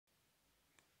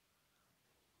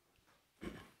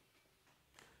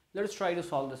Let us try to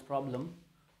solve this problem.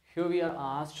 Here we are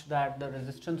asked that the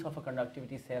resistance of a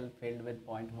conductivity cell filled with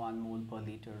 0.1 mole per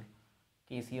liter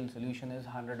KCl solution is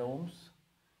 100 ohms.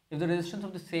 If the resistance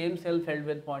of the same cell filled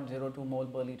with 0.02 mole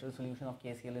per liter solution of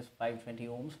KCl is 520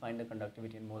 ohms, find the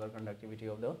conductivity and molar conductivity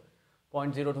of the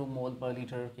 0.02 mole per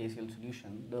liter KCl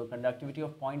solution. The conductivity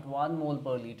of 0.1 mole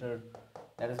per liter,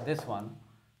 that is this one,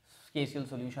 KCl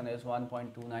solution is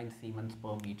 1.29 Siemens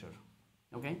per meter.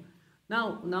 Okay.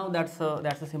 Now that's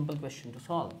a simple question to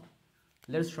solve.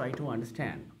 Let's try to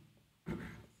understand.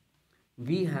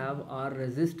 We have our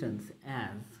resistance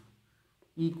as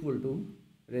equal to,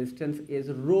 resistance is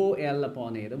rho L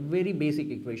upon A, the very basic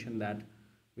equation that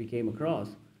we came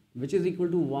across, which is equal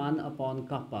to 1 upon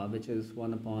kappa, which is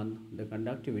 1 upon the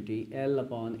conductivity, L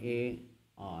upon A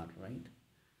R, right?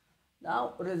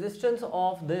 Now resistance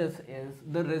of this is,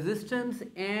 the resistance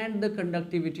and the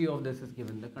conductivity of this is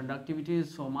given. The conductivity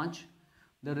is so much,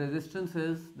 the resistance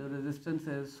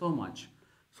is so much.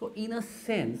 So in a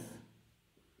sense,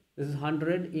 this is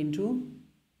 100 into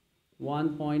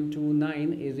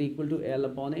 1.29 is equal to L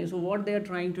upon A. So what they are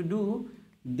trying to do,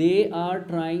 they are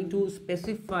trying to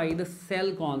specify the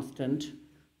cell constant.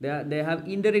 They have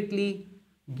indirectly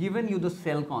given you the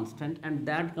cell constant, and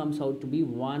that comes out to be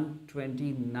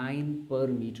 129 per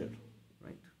meter,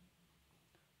 right?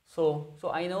 So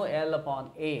I know L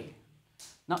upon A.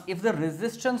 Now if the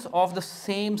resistance of the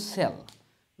same cell,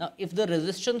 that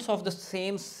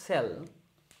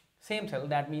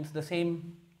means the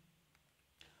same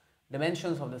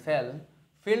dimensions of the cell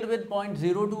filled with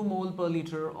 0.02 mole per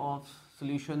liter of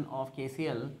solution of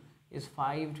KCl is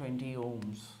 520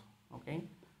 ohms. Okay,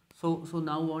 so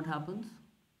now what happens?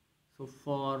 So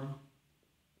for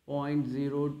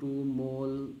 0.02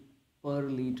 mole per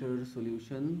liter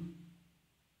solution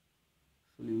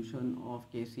of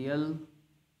KCl,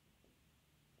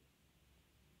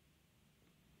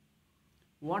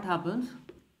 what happens?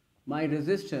 My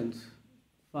resistance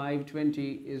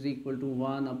 520 is equal to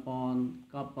 1 upon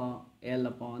kappa L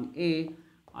upon A.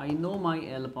 I know my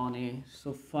L upon A,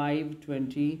 so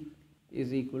 520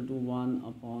 is equal to 1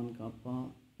 upon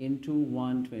kappa into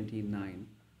 129.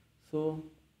 So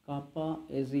kappa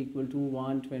is equal to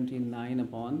 129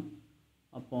 upon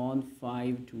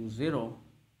 520.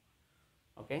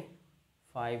 Okay,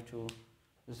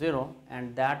 520,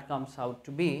 and that comes out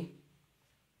to be,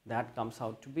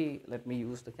 let me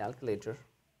use the calculator.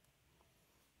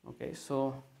 Okay,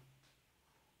 so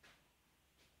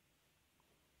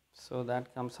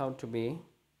that comes out to be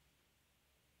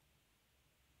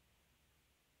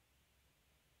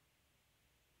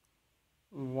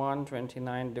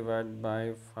 129 divided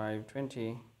by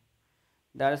 520,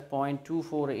 that is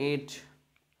 0.248.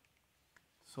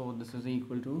 So this is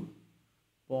equal to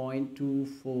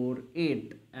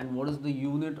 0.248. And what is the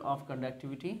unit of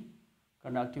conductivity?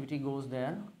 Conductivity goes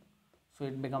there, so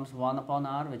it becomes 1 upon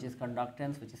R, which is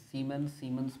conductance, which is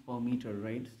Siemens per meter,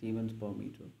 right? Siemens per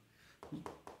meter.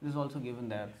 This is also given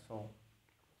there. So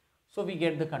we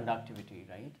get the conductivity,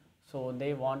 right? So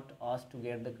they want us to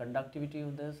get the conductivity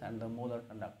of this and the molar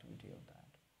conductivity of that.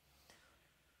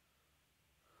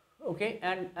 Okay,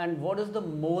 and what is the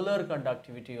molar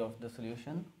conductivity of the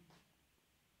solution?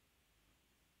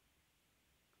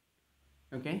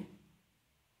 Okay,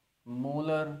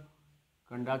 molar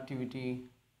conductivity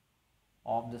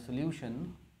of the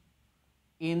solution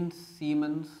in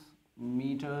Siemens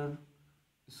meter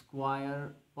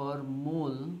square per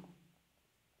mole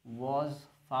was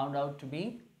found out to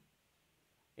be,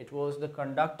 it was the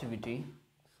conductivity,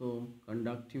 so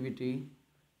conductivity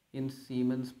in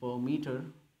Siemens per meter,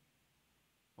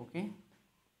 okay,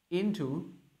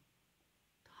 into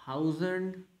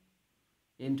 1000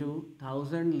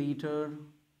 liter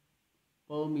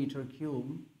per meter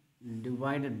cube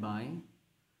divided by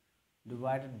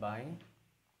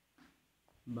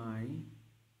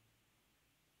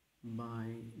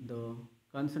the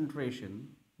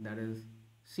concentration, that is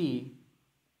C,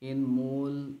 in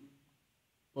mole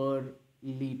per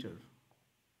liter,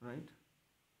 right?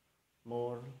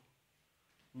 Mole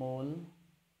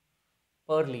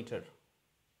per liter,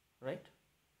 right?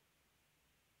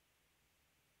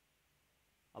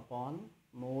 Upon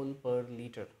mole per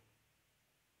liter.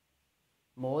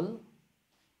 Mole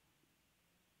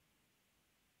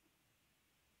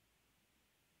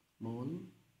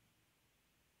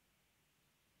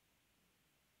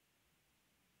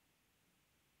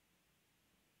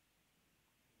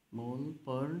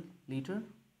per liter.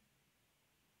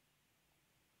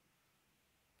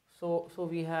 So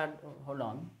we had, hold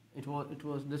on,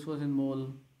 this was in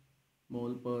mole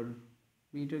per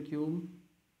meter cube.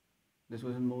 This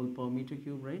was in mole per meter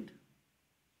cube, right?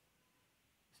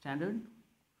 Standard.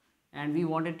 and we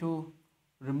wanted to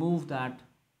remove that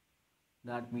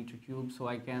meter cube, so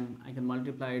I can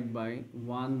multiply it by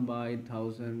 1 by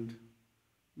 1000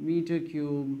 meter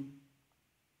cube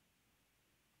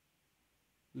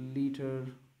liter,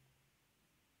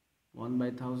 1 by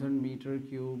 1000 meter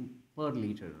cube per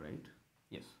liter, right?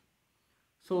 Yes.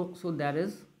 So that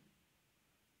is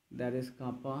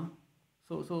kappa.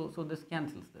 So this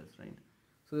cancels this, right?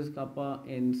 So this kappa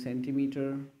in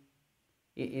centimeter,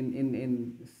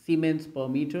 in Siemens per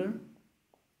meter,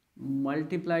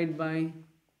 multiplied by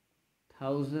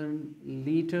 1000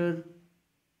 liter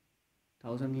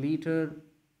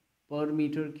per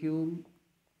meter cube,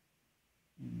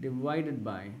 divided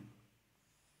by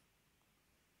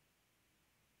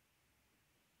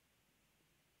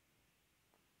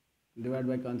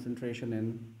concentration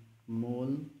in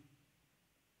mole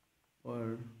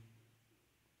per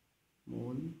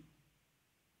mole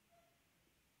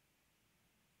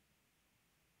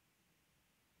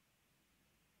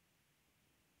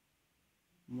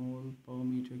per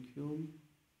meter cube.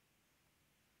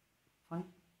 Fine.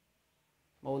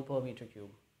 Mole per meter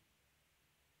cube.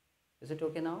 Is it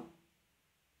okay now?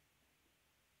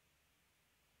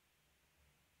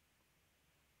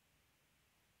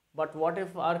 But what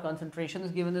if our concentration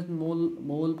is given as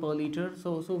mole per liter?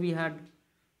 So we had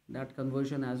that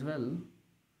conversion as well.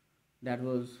 That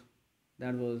was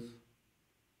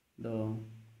the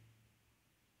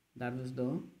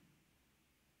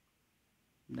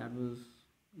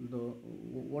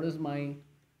what is my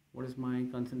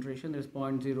concentration? Is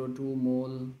 0.02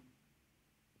 mole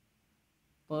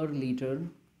per liter.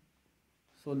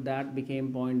 So that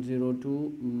became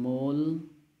 0.02 mole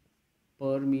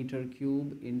per meter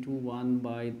cube into 1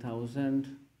 by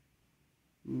 1000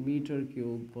 meter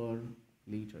cube per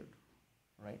liter,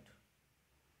 right?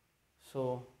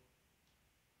 So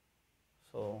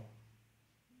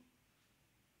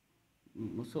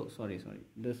sorry,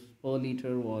 this per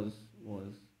liter was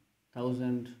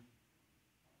 1000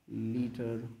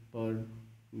 liter per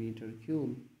meter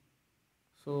cube.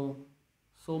 So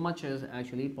much is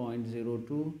actually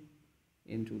 0.02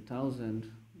 into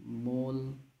 1000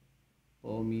 mole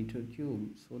per meter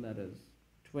cube. So that is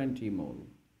 20 mole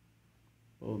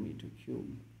per meter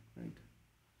cube, right?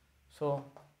 So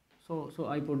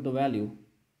I put the value.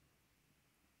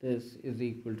 This is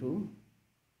equal to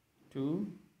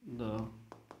the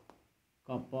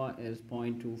kappa is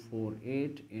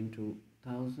 0.248 into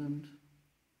 1000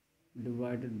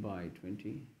 divided by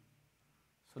 20.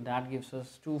 So that gives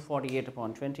us 248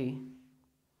 upon 20.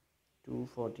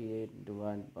 248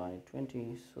 divided by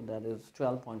 20. So that is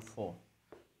 12.4.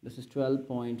 This is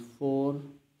 12.4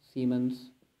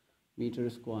 Siemens meter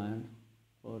square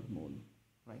per mole,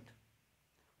 right?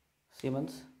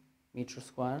 Siemens meter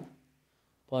square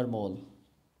per mole.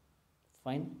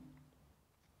 Fine.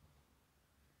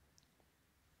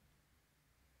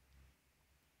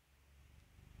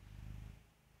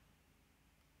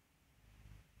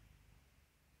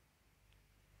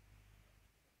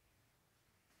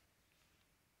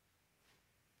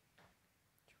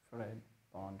 Right,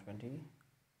 upon 20.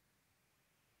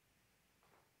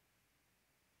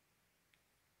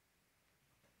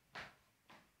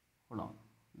 Hold on,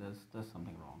 there's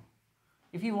something wrong.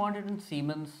 If you want it in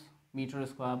Siemens meter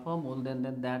square per mole, then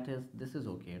this is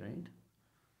okay, right?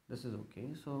 This is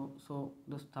okay. So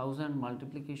this 1000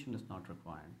 multiplication is not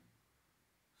required.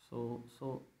 So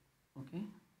okay,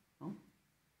 no.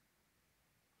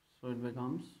 So it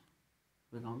becomes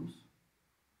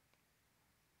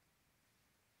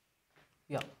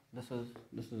yeah. This is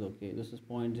okay. This is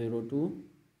 0.02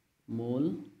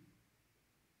 mole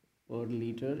per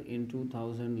liter into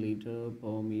 1000 liter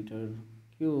per meter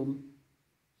cube.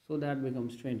 So that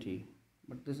becomes 20,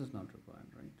 but this is not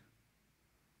required, right?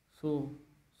 So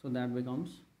that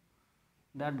becomes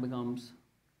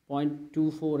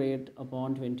 0.248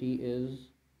 upon 20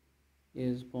 is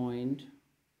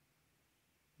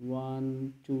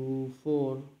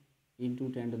 0.124 into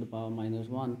 10 to the power minus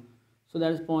 1. So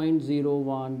that is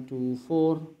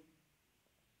 0.0124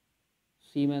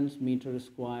 Siemens meter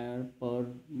square per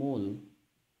mole.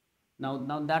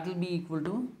 Now that will be equal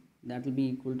to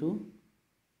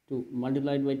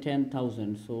multiplied by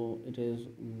 10,000. So it is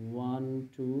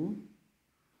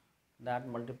that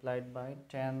multiplied by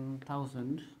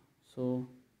 10,000. So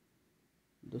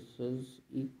this is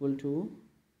equal to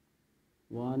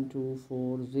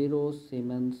 1240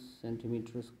 Siemens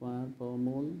centimeter square per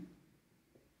mole.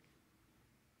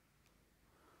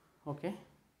 Okay.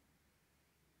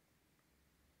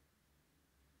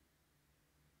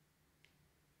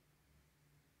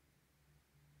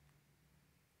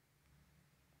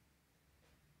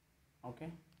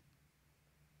 Okay.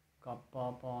 kappa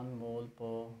upon mole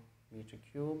per meter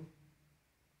cube.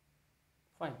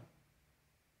 Fine.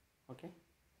 Okay.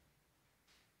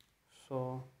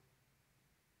 So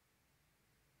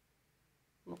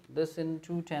no, this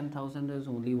into 10,000 is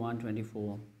only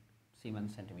 124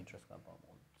 Siemens centimeters per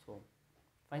mole. So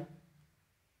fine.